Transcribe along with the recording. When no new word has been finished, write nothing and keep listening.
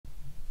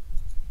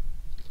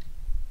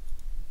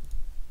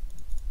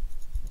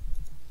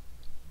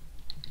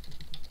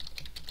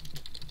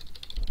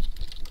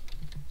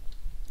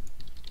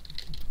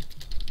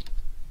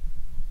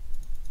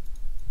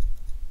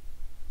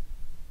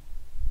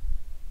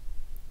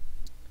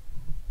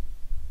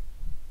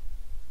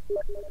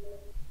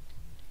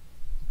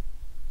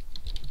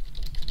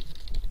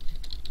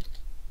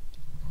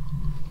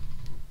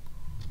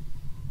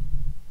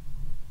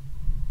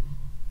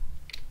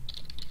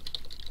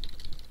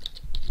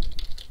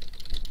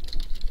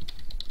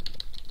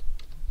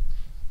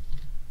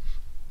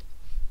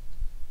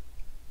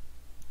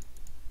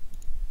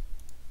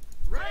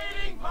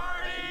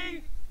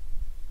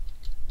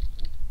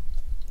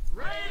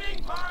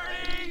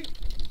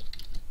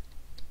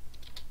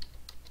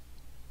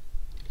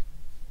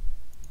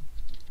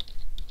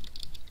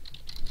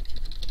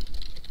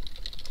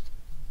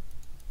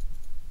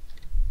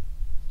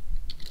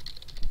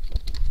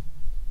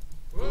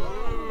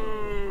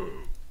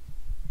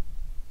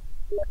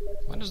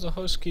Why does the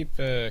host keep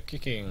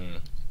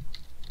kicking?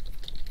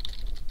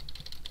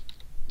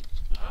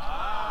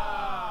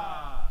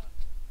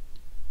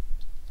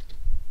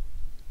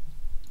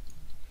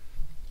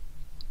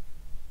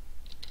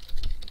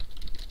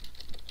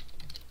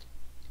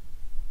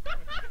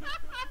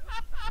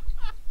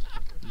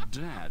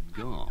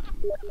 Dadgum.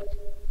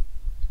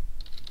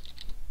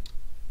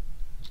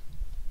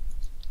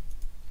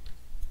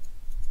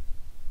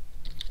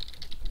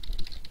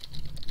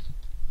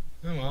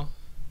 Oh well.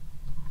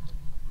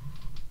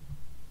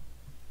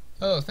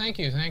 Oh, thank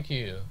you, thank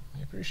you.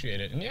 I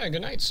appreciate it. And yeah,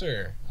 good night,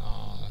 sir.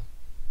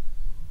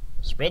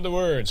 Spread the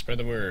word, spread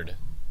the word.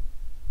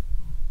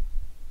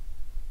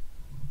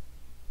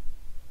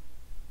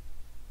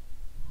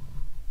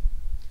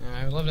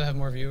 I would love to have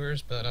more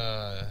viewers, but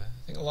I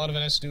think a lot of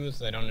it has to do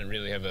with I don't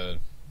really have a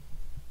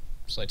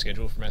slight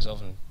schedule for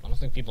myself, and I don't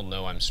think people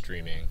know I'm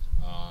streaming.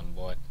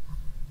 But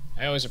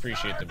I always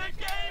appreciate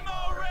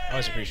I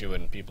always appreciate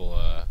when people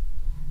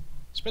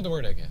spread the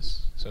word, I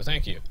guess. So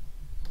thank you.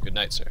 Good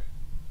night, sir.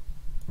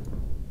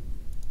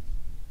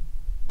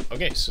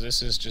 Okay, so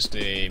this is just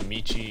a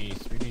Michi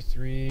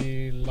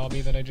 3v3 lobby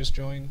that I just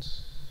joined.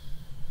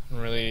 I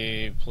don't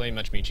really play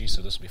much Michi,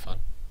 so this will be fun.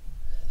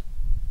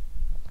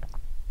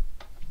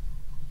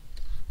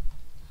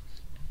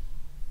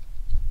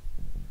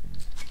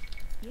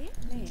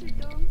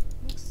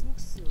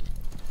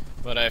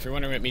 But if you're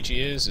wondering what Michi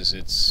is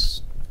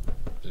it's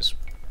this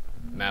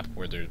map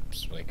where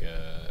there's like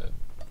a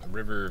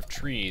river of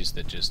trees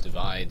that just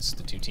divides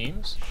the two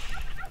teams,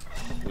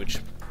 which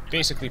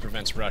basically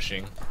prevents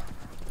rushing.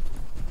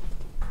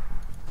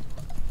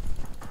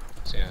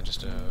 So yeah,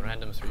 just a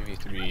random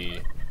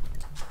 3v3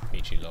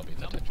 Michi lobby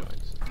that I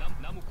joined.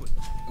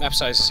 Map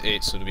size is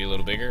 8, so it'll be a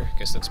little bigger. I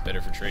guess that's better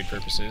for trade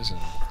purposes, and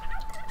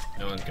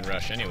no one can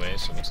rush anyway,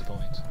 so what's the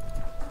point?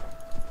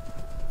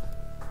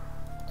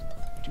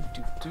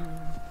 And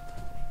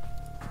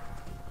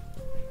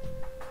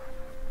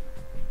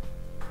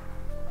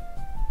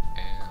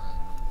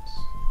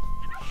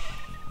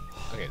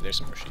okay, there's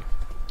some more sheep.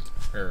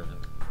 Or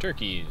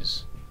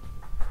turkeys.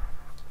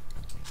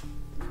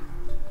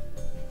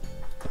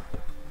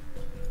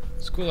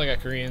 It's cool I got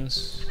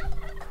Koreans.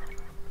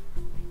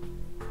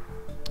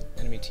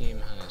 Enemy team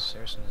has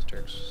Saracens,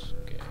 Turks,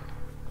 okay.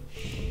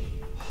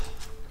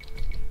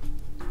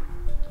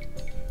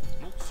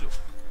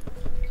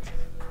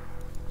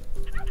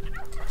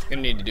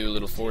 Gonna need to do a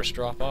little force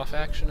drop-off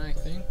action, I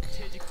think.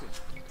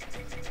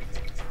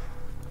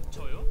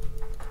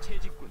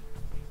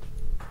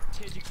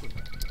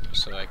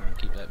 So I can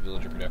keep that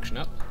villager production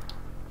up.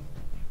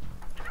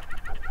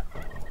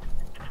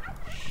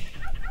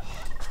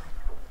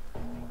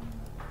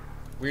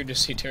 Weird to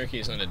see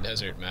turkeys on a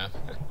desert map.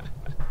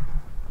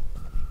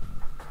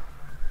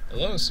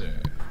 Hello,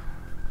 sir.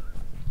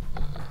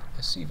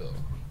 Asivo.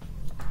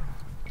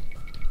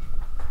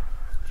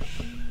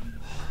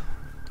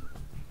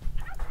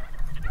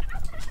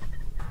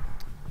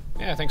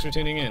 Yeah, thanks for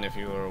tuning in. If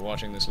you are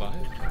watching this live,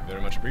 I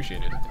very much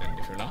appreciate it. And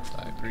if you're not,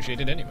 I appreciate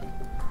it anyway.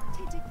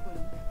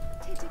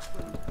 I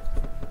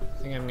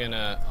think I'm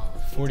gonna...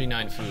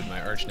 49 food,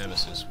 my arch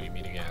nemesis. We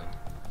meet again.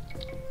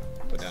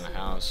 Put down a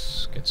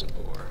house, get some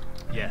boar.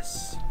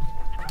 Yes.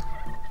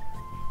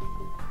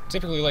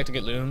 Typically like to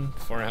get loom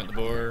before I hunt the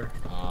boar,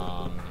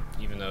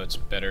 even though it's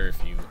better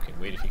if you can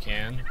wait if you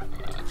can,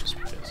 just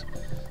because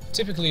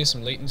typically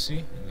some latency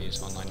in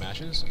these online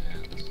matches, and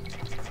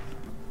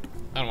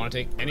I don't want to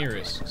take any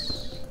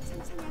risks.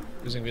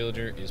 Losing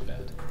villager is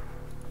bad.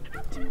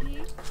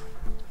 It's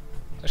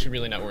actually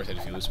really not worth it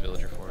if you lose a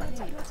villager for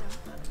it.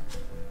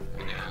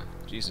 And yeah,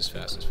 Jesus,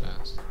 fast is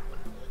fast.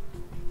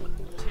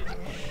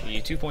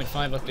 The 2.5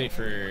 update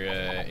for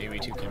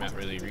Aoe2 came out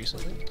really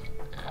recently,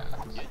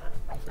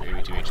 for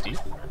Aoe2 HD,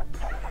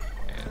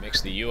 and it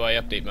makes the UI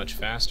update much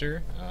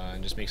faster,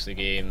 and just makes the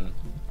game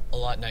a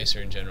lot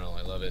nicer in general.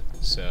 I love it.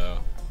 So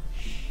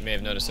you may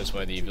have noticed that's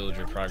why the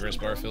villager progress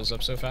bar fills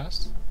up so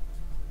fast.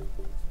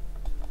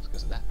 It's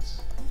because of that.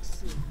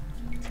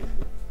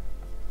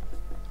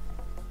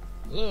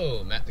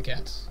 Hello, Matt the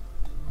Cat.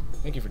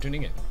 Thank you for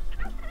tuning in.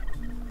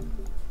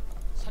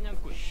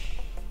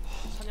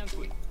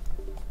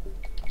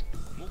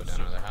 Put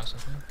down another house, I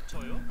think.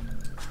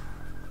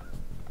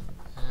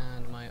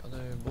 And my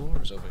other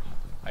boars over here.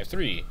 I have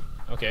 3.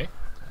 Okay.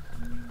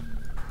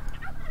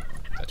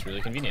 That's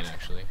really convenient,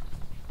 actually.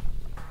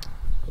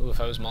 Oh, if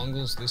I was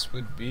Mongols, this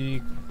would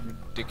be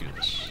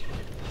ridiculous.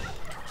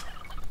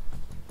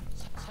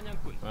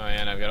 Oh,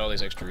 and I've got all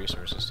these extra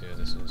resources too.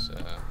 This is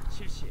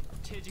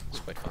it's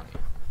quite funny.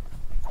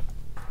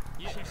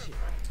 I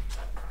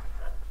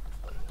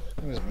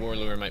think this boar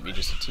lure might be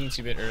just a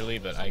teensy bit early,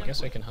 but I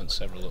guess I can hunt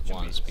several at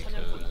once because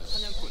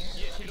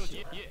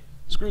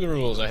screw the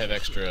rules. I have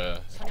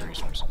extra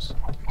resources.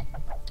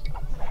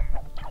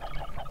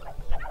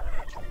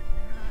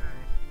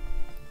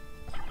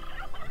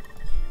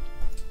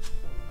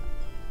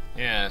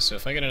 Yeah, so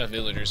if I get enough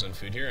villagers and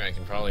food here, I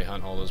can probably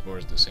hunt all those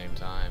boars at the same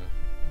time.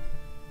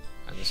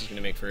 And this is going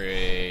to make for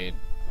a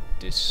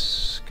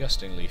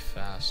disgustingly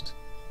fast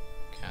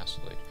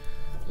castle age.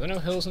 Are there no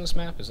hills in this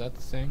map? Is that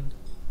the thing?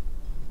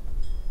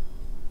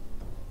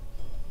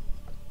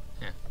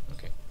 Yeah,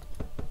 okay.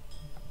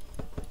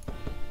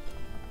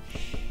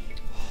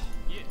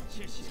 Yeah,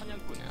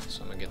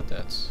 so I'm going to get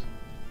that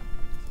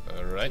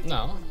right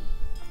now.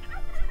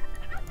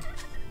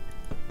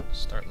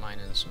 Start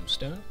mining some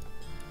stone.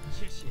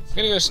 I'm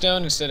gonna go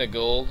stone instead of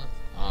gold,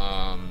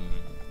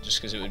 just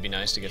because it would be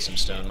nice to get some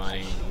stone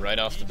mining right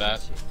off the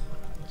bat,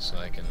 so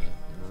I can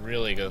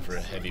really go for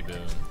a heavy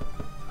boom.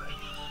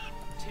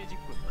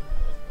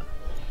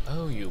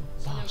 Oh, you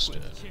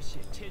bastard.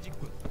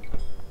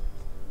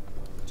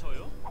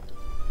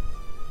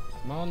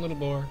 Come on, little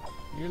boar.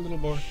 You're a little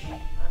boar.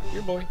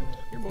 Your boy.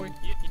 Your boy.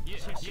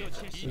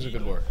 Who's a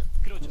good boar?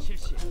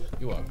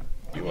 You are.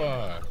 You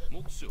are.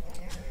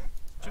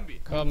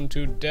 Come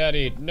to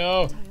daddy.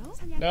 No.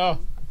 No.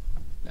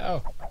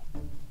 No.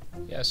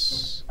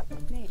 Yes.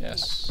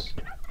 Yes.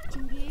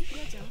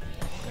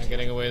 Not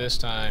getting away this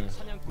time.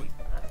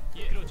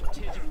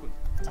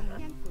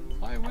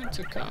 I went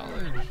to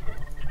college.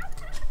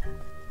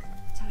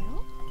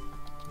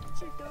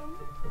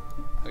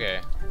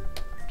 Okay.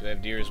 Do I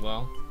have deer as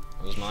well?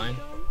 Are those mine?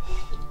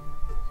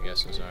 I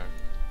guess those are.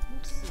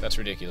 That's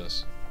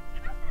ridiculous.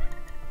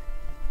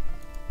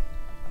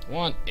 I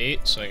want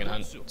 8 so I can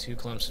hunt 2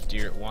 clumps of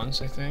deer at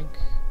once, I think.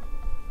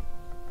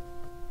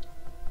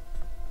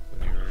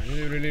 Would be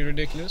really, really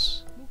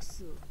ridiculous.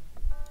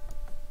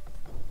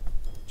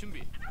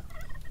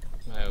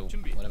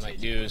 What I might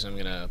do is I'm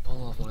gonna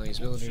pull off one of these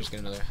villagers,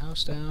 get another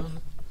house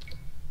down.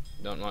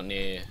 Don't want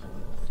any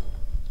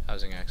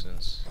housing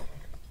accidents.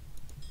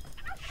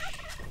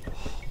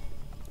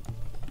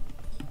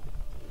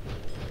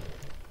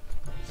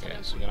 Okay,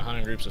 so we got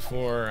 100 groups of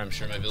 4. I'm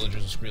sure my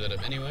villagers will screw that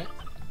up anyway.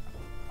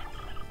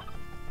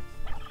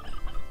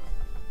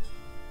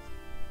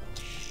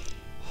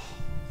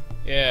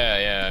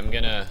 Yeah, I'm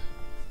gonna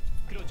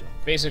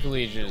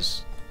basically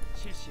just...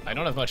 I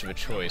don't have much of a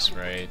choice,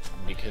 right?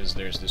 Because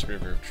there's this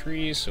river of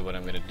trees, so what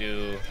I'm gonna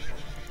do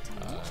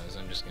is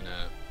I'm just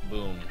gonna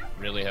boom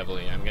really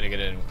heavily. I'm gonna get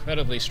an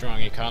incredibly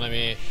strong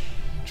economy,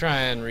 try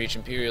and reach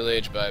Imperial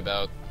Age by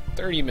about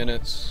 30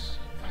 minutes,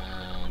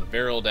 and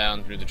barrel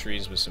down through the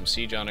trees with some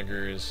Siege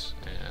Onagers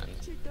and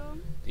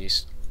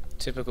these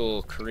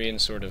typical Korean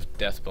sort of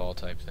death ball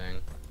type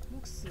thing.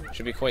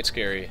 Should be quite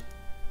scary.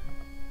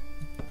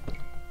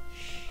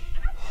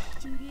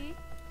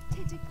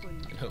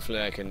 And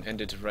hopefully I can end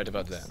it right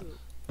about that.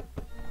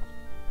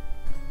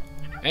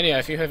 And yeah,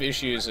 if you have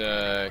issues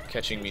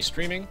catching me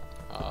streaming,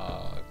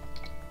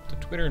 the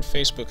Twitter and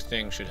Facebook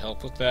thing should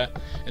help with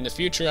that. In the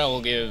future I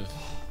will give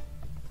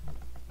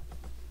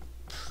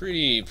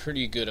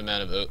pretty good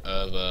amount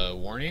of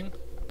warning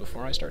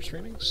before I start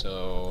streaming,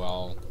 so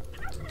I'll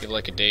give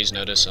like a day's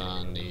notice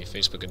on the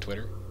Facebook and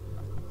Twitter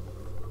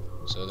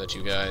so that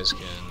you guys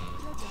can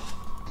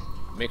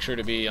make sure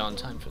to be on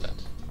time for that.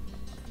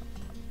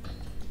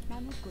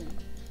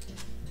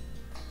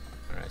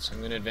 Alright, so I'm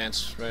going to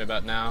advance right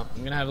about now. I'm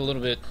going to have a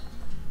little bit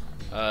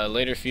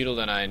later feudal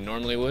than I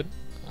normally would,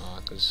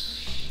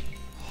 because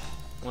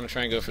I want to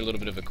try and go for a little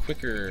bit of a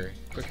quicker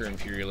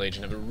Imperial Age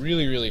and have a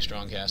really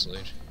strong Castle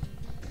Age.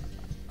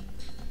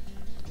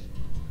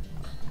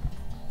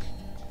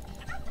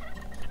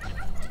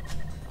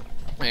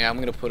 Yeah, I'm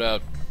going to put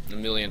out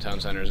 1,000,000 town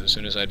centers as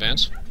soon as I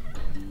advance.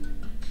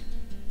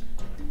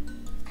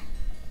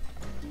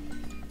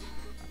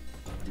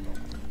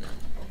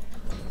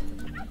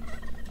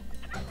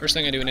 First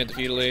thing I do in the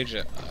feudal age,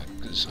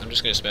 is I'm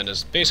just going to spend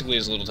basically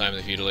as little time in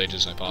the feudal age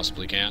as I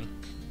possibly can.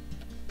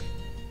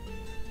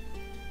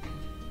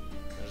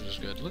 This is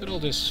good. Look at all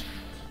this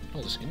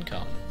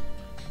income.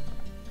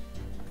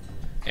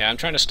 Yeah, I'm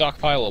trying to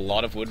stockpile a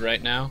lot of wood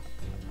right now,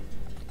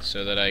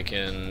 so that I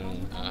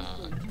can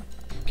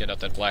get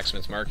out that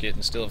blacksmith market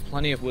and still have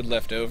plenty of wood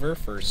left over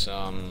for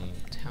some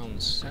town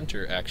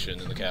center action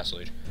in the Castle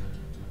Age.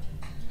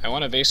 I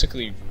want to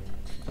basically,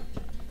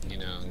 you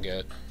know,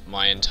 get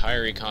my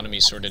entire economy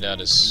sorted out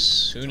as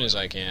soon as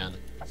I can.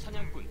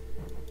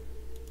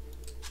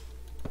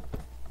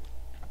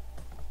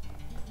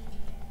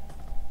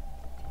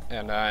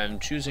 And I'm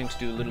choosing to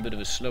do a little bit of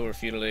a slower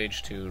feudal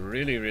age to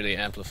really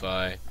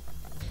amplify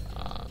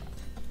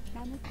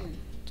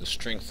the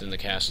strength in the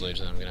Castle Age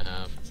that I'm going to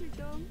have.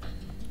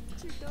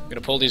 I'm going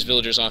to pull these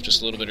villagers off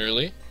just a little bit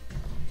early,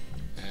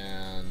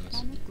 and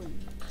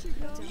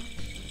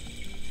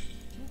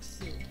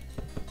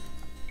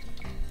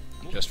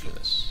just for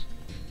this.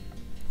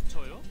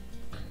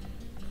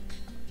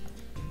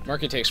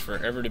 Market takes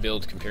forever to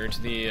build compared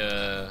to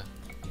the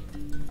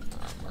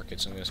market,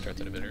 so I'm going to start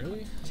that a bit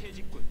early.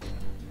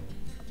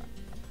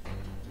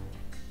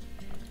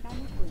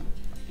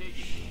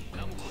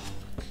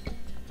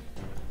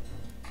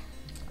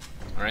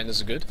 Alright, this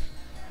is good.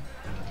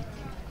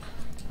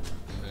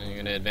 I'm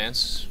going to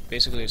advance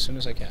basically as soon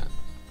as I can.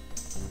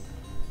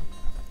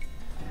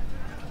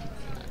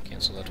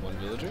 Cancel that one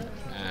villager,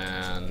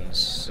 and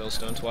sell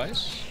stone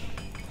twice.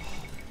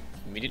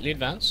 Immediately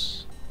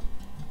advance.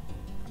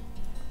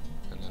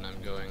 And then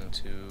I'm going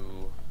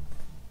to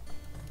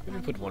maybe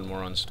put one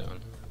more on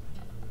stone.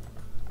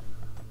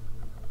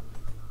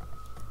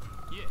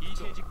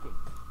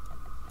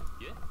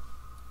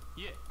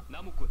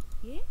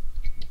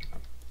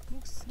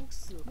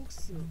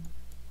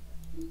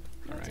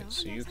 Alright,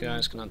 so you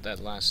guys can hunt that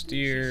last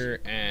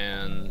deer,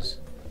 and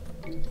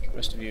the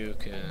rest of you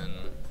can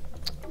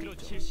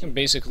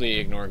basically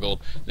ignore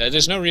gold.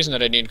 There's no reason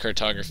that I need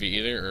cartography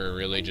either, or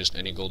really just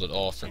any gold at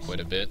all for quite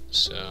a bit,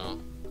 so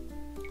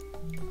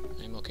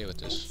I'm okay with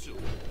this. I'm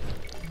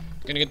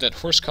gonna get that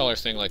horse collar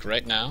thing like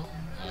right now,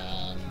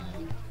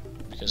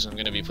 because I'm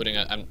gonna be putting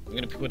out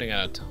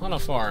a ton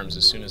of farms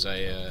as soon as I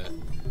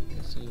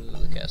get to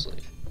the castle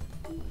age.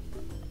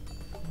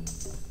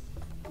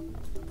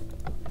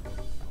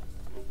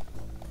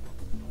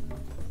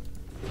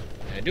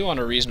 I do want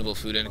a reasonable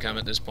food income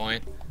at this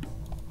point,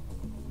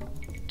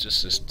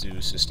 just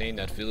to sustain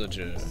that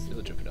villager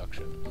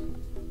production.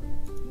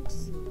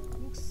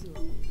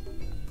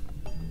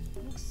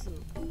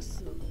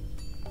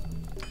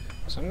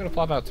 So I'm gonna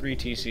plop out 3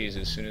 TCs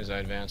as soon as I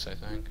advance, I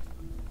think.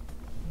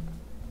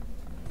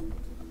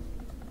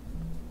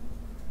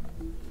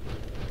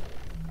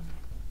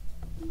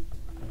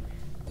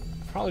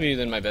 Probably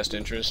be in my best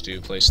interest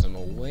to place them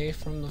away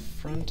from the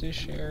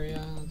frontish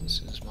area.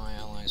 This is my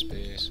allies'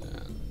 base,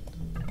 and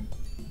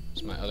this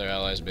is my other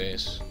allies'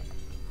 base.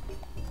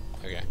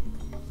 Okay.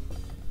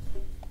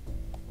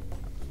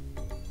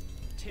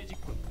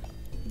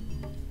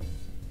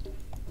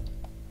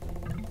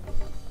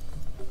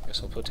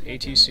 Guess I'll put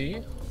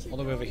ATC all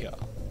the way over here.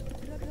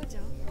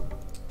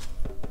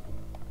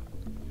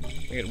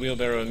 I get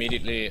wheelbarrow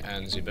immediately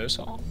and the bow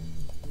saw.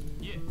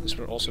 This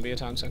will also be a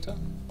town center.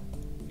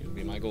 It will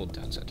be my gold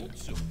town center.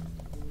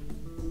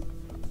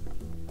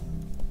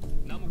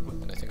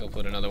 And I think I'll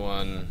put another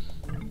one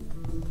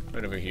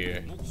right over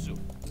here.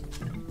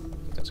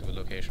 That's a good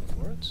location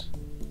for it.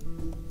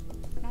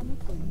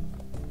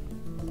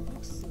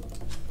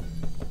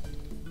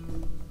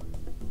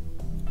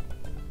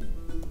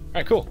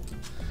 Alright, cool.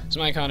 So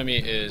my economy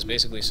is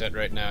basically set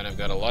right now, and I've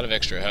got a lot of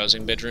extra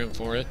housing bedroom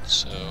for it,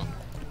 so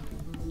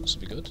this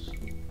will be good.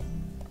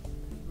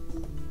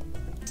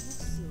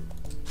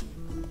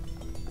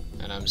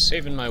 And I'm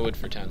saving my wood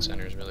for town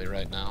centers really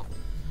right now.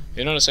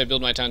 You notice I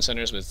build my town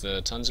centers with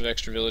tons of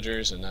extra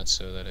villagers, and that's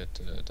so that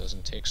it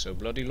doesn't take so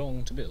bloody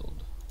long to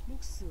build.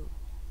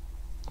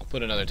 I'll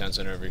put another town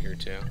center over here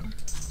too.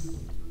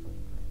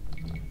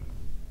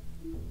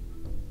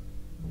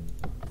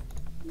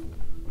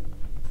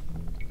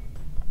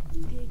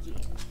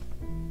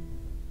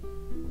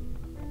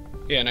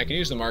 Yeah, and I can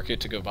use the market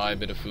to go buy a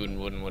bit of food and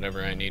wood and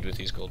whatever I need with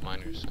these gold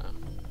miners. So.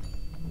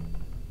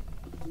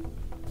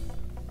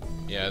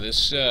 Yeah,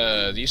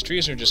 these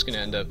trees are just going to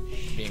end up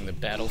being the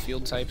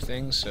battlefield type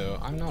thing, so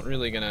I'm not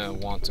really going to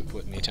want to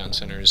put any town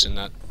centers in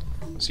that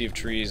sea of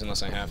trees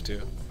unless I have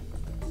to.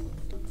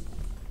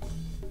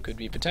 Could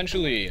be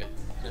potentially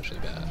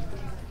bad.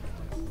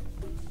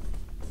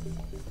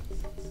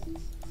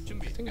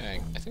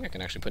 I think I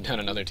can actually put down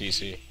another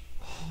TC.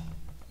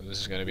 This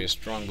is going to be a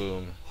strong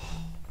boom.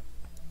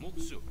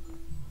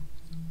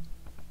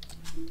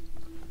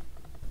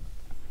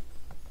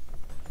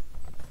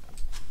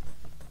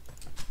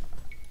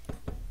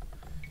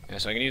 Yeah,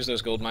 so I can use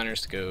those gold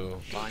miners to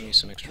go buy me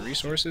some extra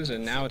resources,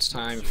 and now it's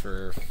time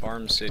for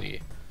Farm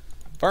City.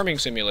 Farming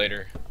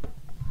Simulator.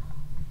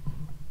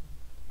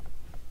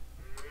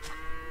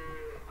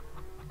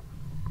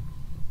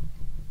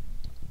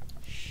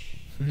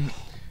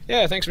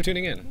 Yeah, thanks for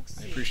tuning in.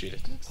 I appreciate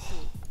it.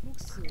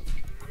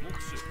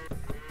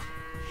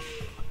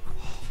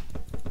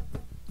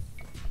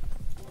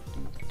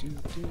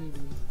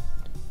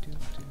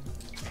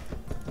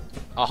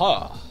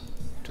 Aha!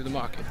 To the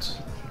market.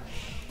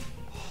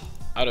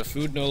 Out of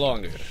food no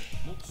longer.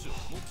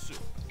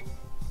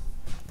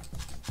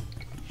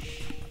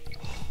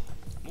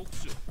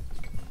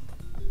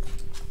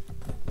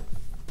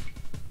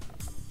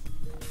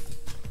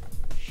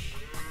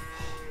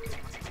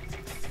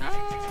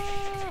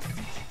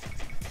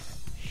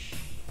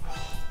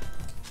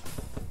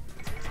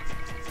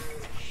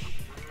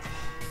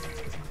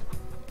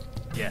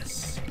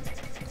 Yes.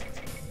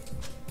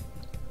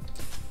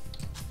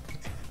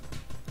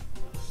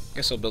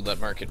 Guess I'll build that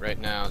market right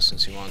now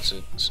since he wants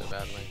it so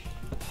badly.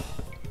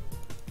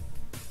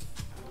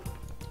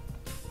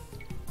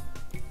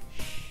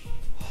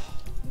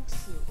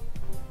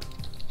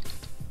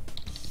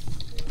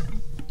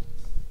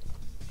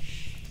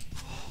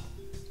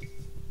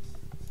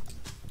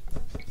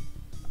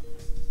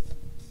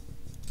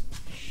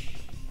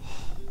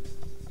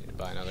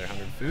 buy another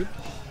 100 food.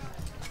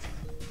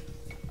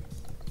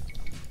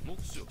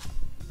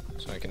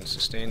 So I can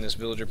sustain this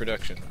villager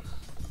production.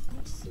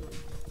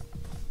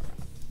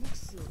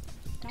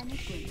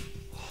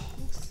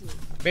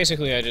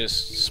 Basically, I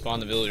just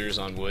spawn the villagers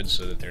on wood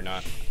so that they're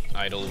not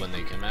idle when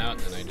they come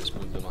out, and I just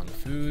move them on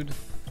food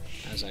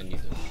as I need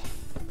them.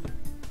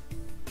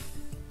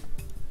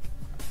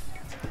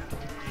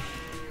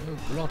 Oh,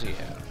 bloody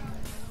hell.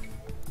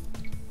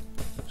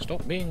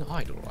 Stop being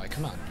idle, I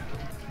command you.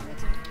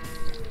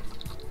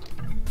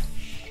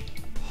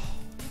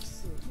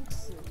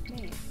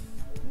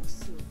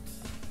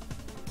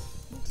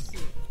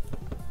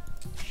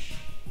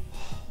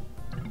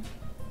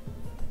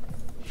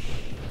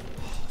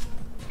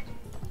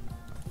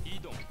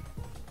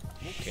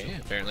 Okay,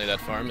 apparently that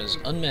farm is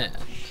unmanned.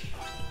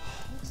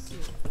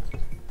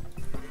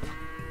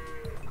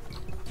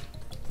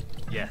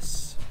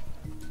 Yes.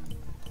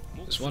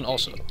 This one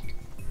also.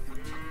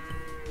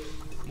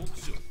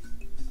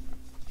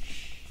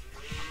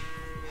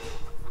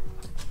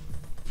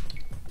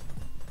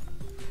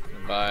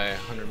 Gonna buy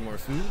 100 more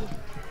food.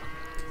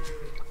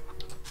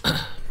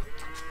 I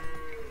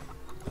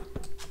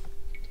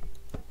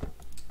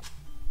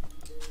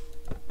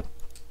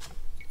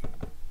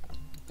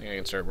think I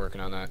can start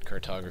working on that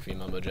cartography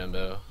mumbo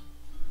jumbo.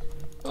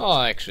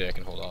 Oh, actually, I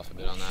can hold off a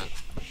bit on that.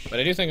 But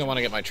I do think I want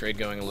to get my trade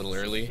going a little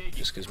early,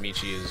 just because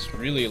Michi is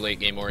really a late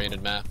game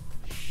oriented map.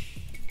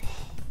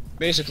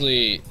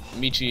 Basically,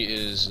 Michi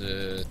is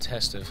a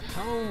test of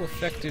how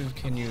effective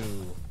can you,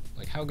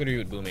 like, how good are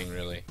you at booming,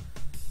 really?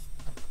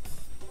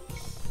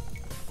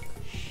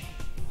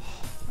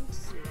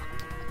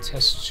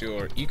 Tests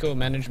your eco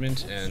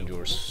management and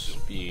your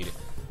speed.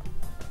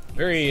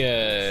 Very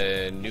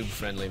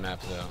noob-friendly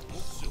map, though.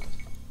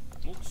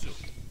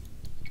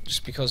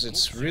 Just because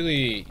it's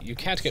really... you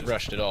can't get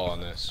rushed at all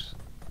on this.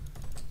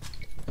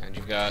 And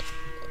you've got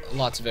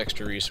lots of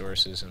extra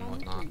resources and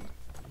whatnot.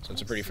 So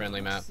it's a pretty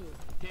friendly map.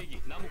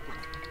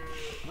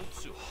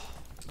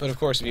 But of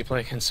course, if you play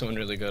against someone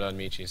really good on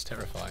Michi, it's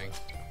terrifying.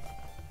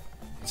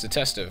 It's a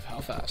test of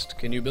how fast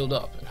can you build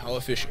up and how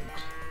efficient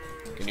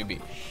can you be.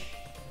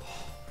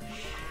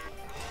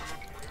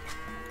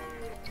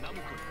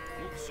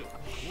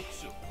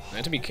 I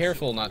have to be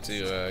careful not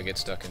to get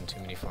stuck in too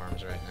many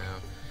farms right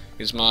now,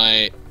 because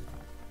my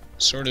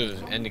sort of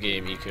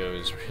endgame eco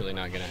is really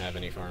not going to have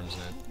any farms in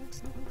it.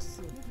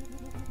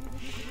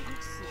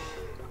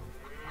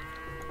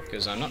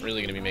 Because I'm not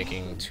really going to be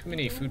making too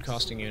many food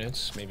costing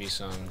units, maybe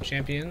some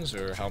champions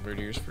or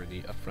halberdiers for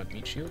the upfront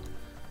meat shield.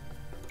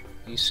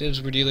 The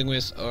civs we're dealing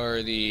with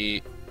are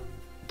the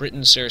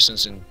Britons,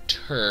 Saracens, and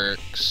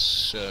Turks,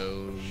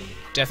 so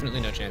definitely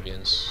no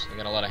champions. I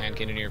got a lot of hand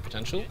cannoneer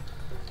potential.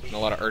 And a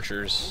lot of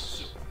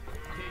archers.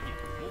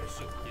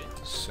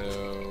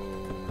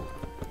 So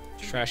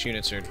trash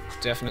units are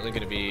definitely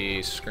going to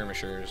be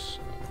skirmishers.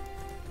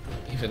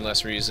 Even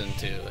less reason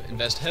to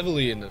invest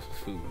heavily in the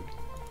food.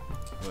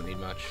 Won't need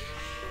much.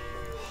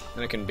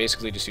 Then I can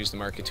basically just use the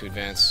market to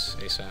advance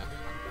ASAP.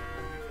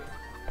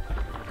 I'm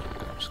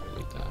just going to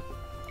delete that.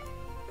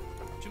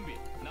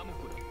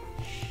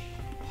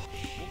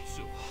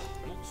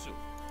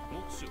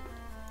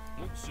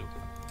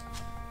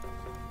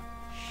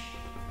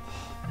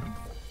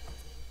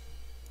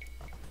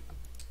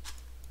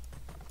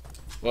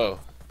 Whoa.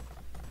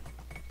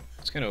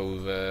 It's kind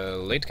of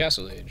late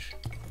Castle Age.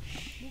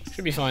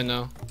 Should be fine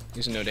though.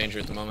 He's in no danger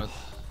at the moment.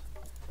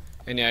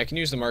 And yeah, I can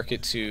use the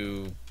market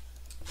to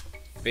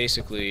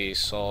basically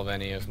solve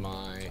any of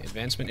my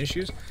advancement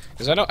issues.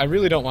 Because I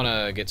really don't want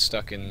to get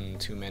stuck in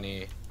too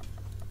many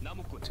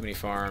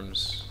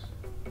farms.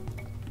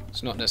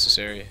 It's not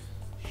necessary.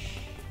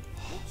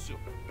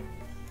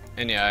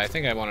 And yeah, I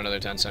think I want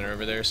another 10 center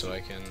over there so I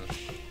can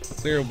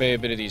clear away a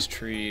bit of these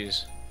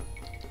trees.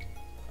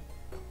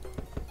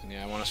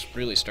 Yeah, I want to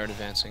really start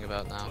advancing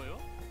about now.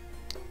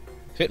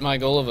 Hit my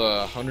goal of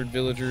 100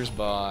 villagers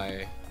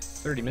by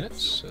 30 minutes,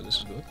 so this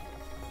is good.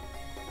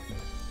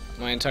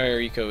 My entire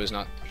eco is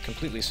not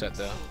completely set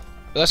though.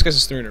 But that's because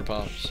it's 300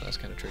 pops, so that's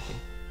kind of tricky.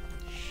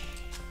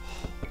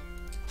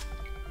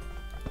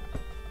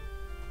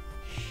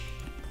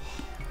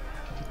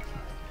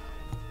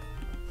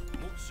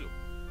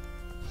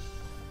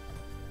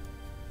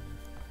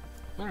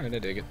 Alright, I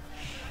dig it.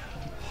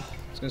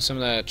 Let's get some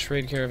of that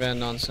trade caravan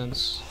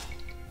nonsense.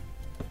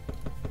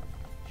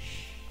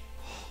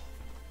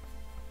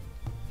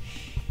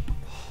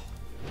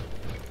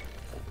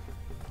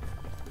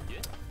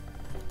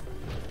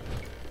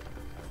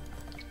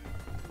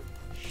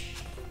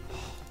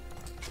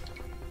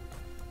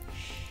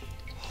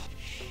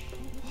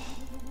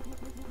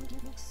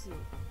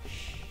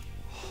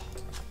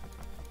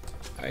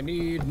 I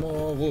need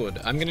more wood.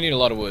 I'm gonna need a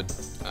lot of wood,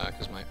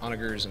 because my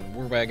onagers and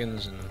war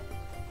wagons and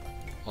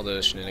all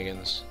those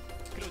shenanigans.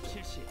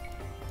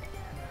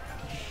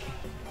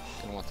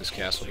 Gonna want this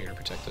castle here to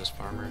protect those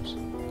farmers.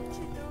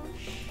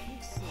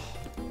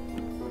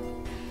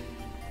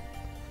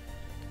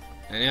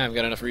 And yeah, I've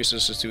got enough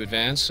resources to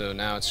advance, so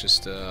now it's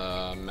just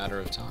a matter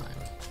of time.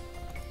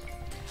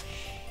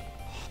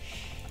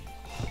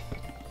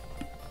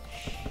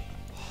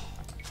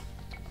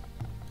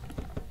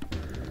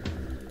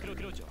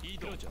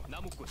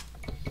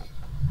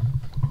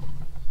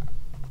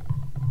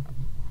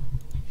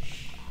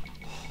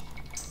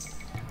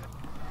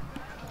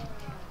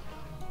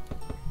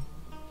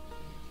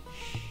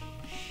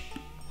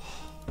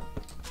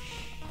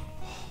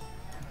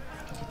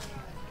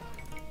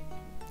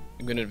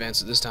 going to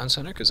advance at this town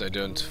center because I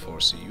don't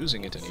foresee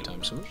using it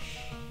anytime soon.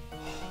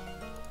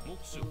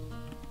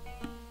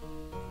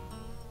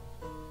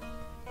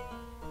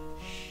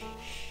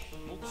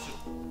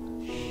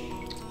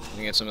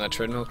 Gonna get some of that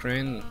treadmill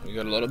crane. We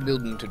got a lot of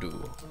building to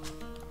do.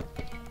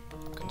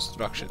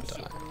 Construction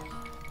time.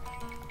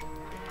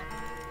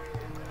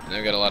 And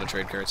I've got a lot of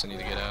trade carts I need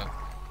to get out.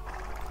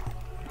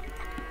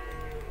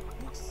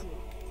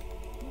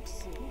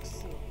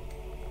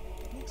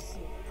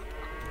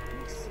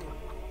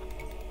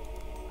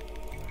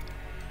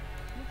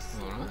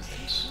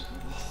 Alright.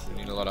 We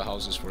need a lot of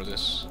houses for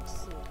this.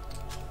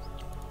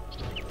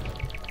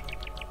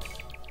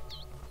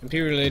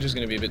 Imperial Age is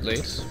going to be a bit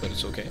late, but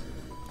it's okay.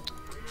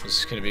 This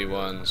is going to be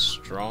one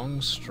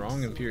strong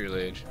Imperial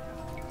Age.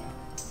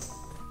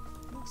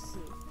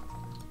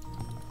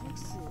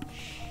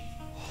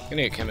 I'm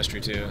gonna get chemistry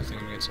too. I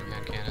think I'm gonna get some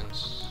hand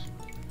cannons.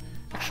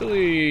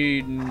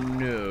 Actually,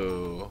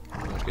 no.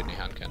 I don't get any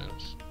hand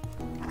cannons.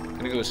 I'm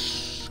gonna go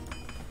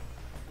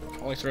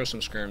probably throw some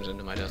skirms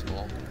into my death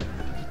ball.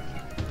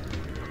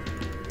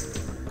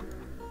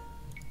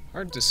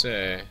 Hard to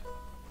say.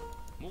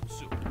 I'm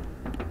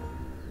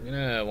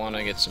gonna want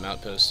to get some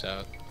outposts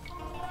out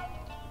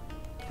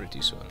pretty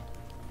soon.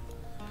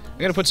 I'm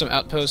gonna put some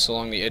outposts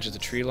along the edge of the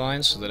tree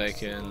line so that I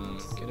can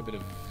get a bit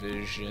of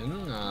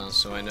vision,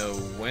 so I know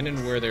when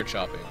and where they're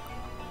chopping.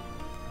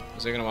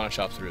 Because they're gonna want to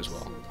chop through as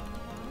well.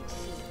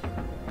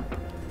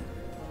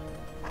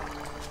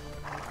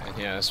 And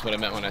yeah, that's what I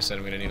meant when I said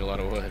I'm gonna need a lot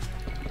of wood.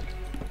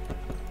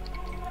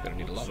 Gonna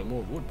need a lot of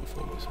more wood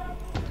before this.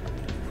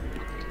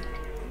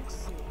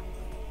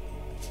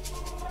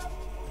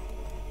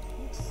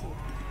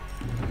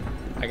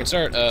 I can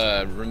start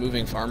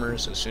removing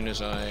farmers as soon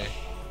as I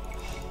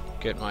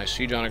get my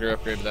Siege Onager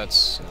upgrade, but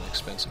that's an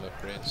expensive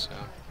upgrade, so...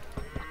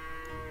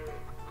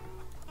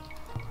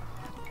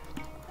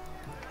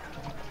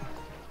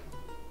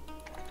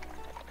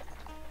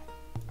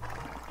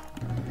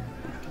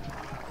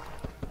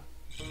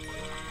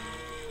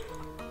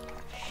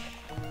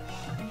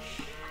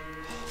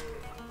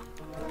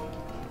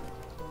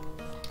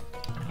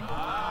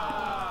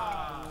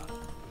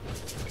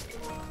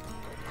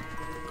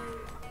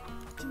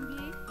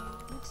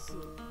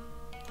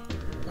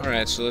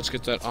 Alright, so let's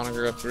get that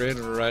Onager upgrade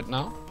right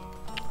now.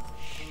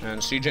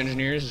 And Siege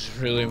Engineers is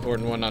a really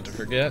important one not to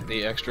forget.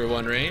 The extra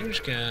 1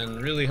 range can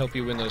really help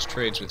you win those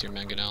trades with your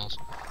mangonels.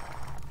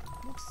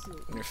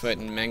 When you're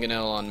fighting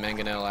mangonel on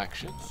mangonel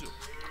action.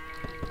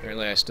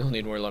 Apparently I still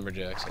need more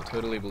lumberjacks, I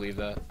totally believe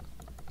that.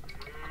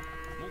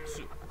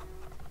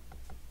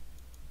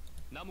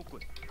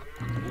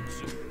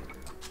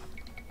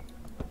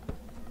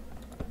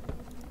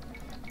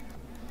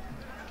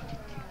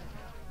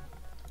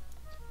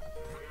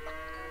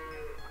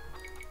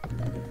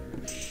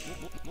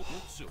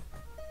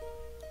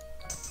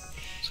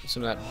 Let's get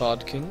some of that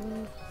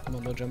bodkin,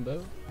 mumbo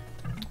jumbo.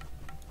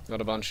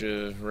 Got a bunch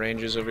of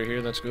ranges over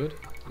here, that's good.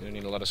 You're gonna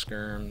need a lot of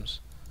skirms.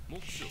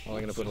 Well,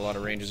 I'm gonna put a lot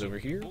of ranges over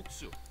here.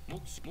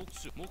 Want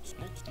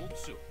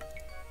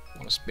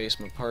to space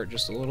them apart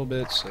just a little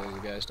bit so the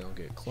guys don't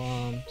get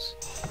clumps.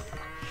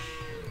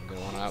 I'm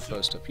gonna want an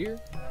outpost up here.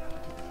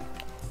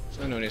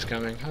 So I know when he's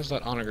coming. How's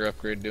that Onager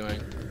upgrade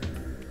doing?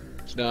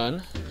 It's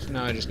done. So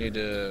now I just need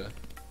to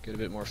get a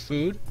bit more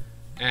food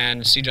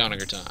and Siege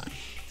Onager time.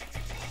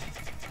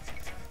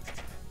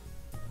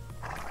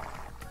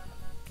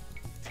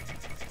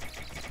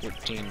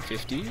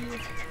 $14.50.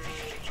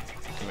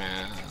 Come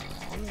on.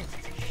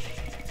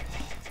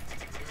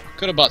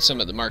 Could have bought some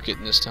at the market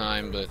in this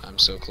time, but I'm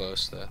so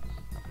close that.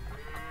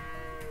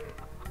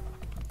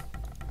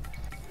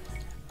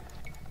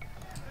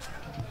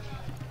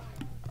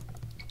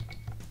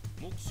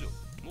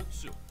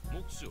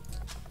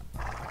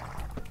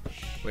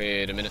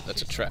 Wait a minute,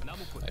 that's a trap.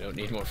 I don't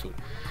need more food.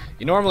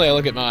 Normally I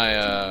look at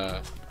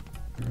my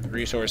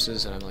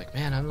resources and I'm like,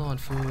 man, I'm low on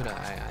food.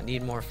 I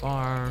need more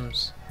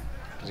farms.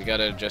 Because you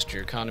gotta adjust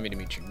your economy to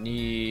meet your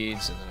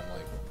needs. And then I'm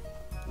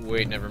like,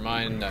 wait, never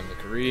mind, I'm the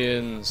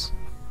Koreans.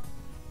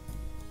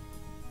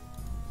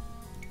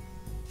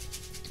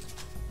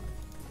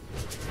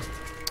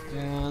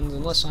 And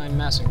unless I'm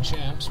massing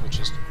champs, which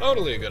is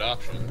totally a good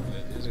option,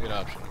 it is a good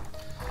option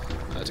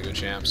to go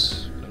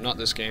champs, but I'm not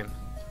this game.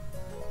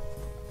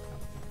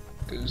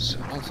 Because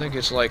I don't think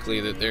it's likely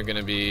that they're going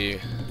to be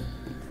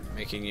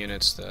making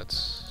units that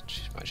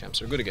my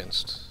champs are good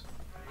against.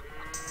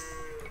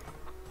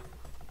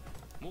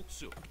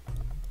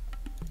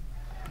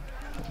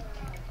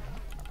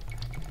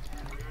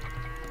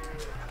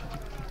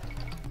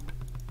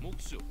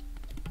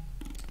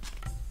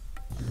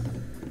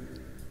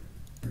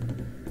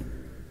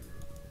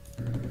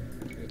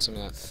 Get some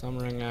of that thumb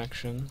ring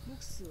action.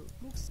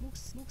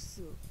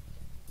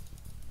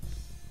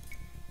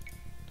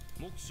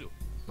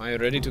 Am I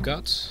ready to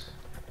cut?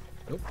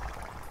 Nope.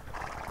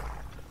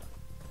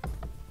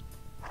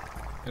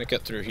 Gonna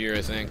cut through here,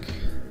 I think.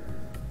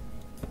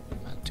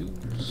 My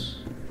 2s.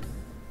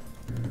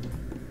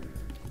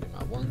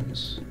 My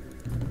 1s.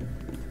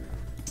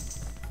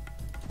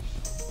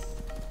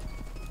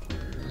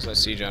 There's that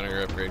Siege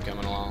Onager upgrade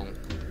coming along.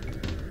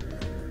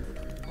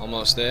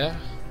 Almost there.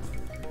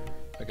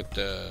 I could,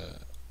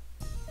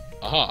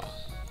 aha.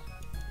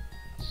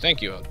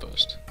 Thank you,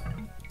 Outpost.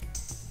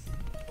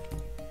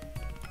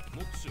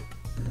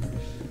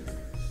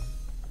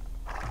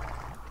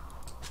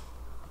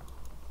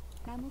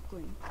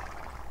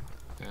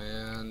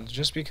 And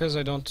just because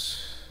I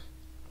don't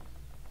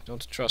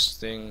trust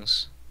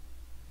things,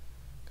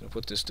 I'm gonna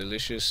put this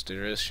delicious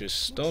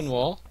stone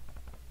wall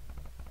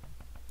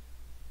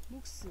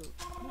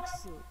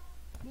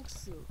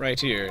right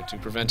here to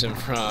prevent him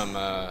from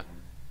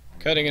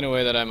cutting in a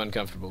way that I'm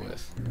uncomfortable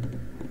with.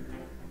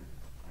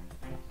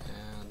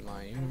 And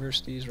my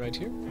university is right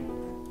here.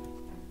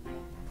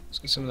 Let's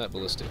get some of that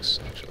ballistics,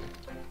 actually.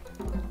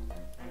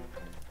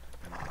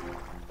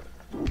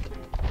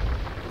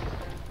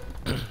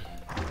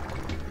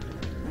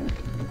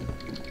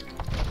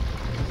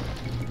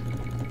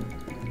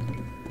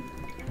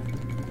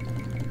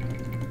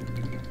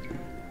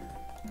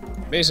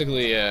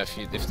 Basically,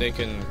 if they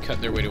can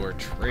cut their way to our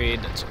trade,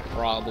 that's a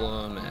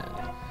problem,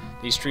 and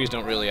these trees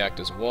don't really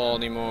act as a wall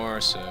anymore,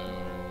 so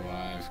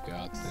I've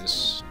got this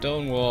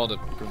stone wall to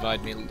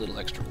provide me a little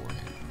extra warning.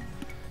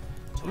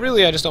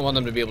 Really, I just don't want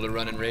them to be able to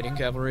run in raiding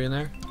cavalry in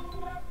there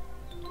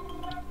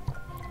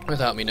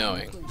without me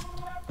knowing.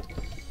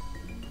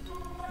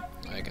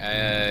 Like,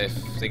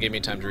 if they gave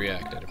me time to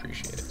react, I'd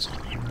appreciate it. So.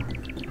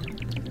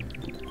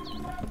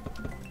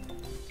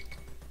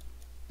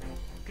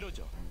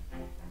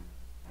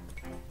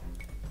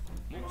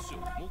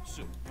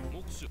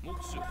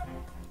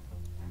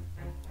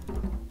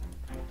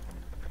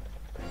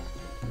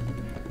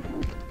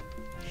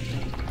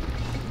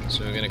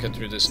 So we're gonna cut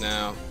through this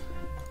now.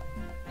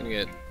 I'm gonna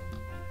get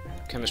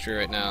chemistry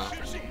right now.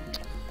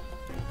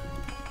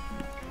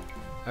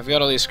 I've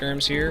got all these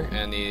skirms here,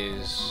 and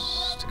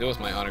these, to go with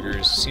my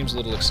onagers, seems a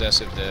little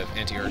excessive to have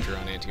anti-archer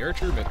on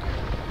anti-archer, but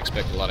I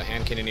expect a lot of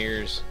hand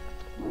cannoneers.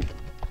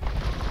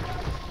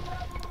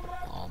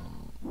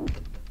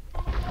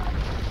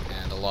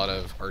 And a lot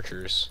of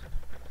archers.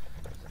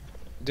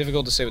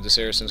 Difficult to say what the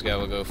Saracen's guy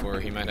will go for.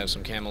 He might have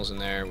some camels in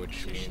there,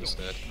 which means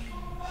that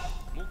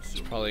it's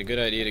probably a good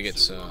idea to get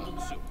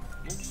some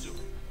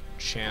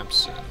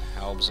champs and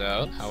halbs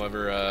out.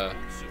 However, I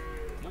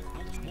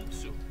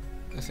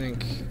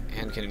think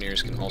hand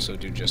cannoneers can also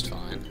do just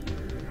fine.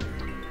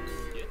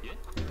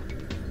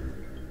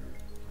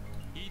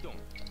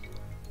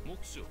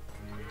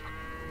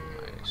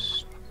 My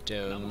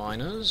stone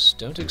miners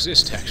don't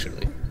exist,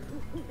 actually.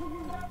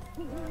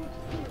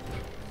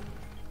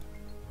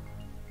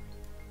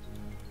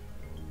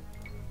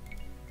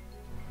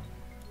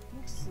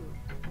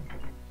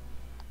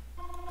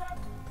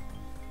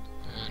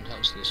 And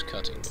how's this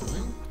cutting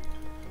going?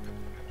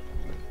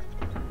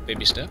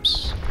 Baby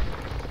steps.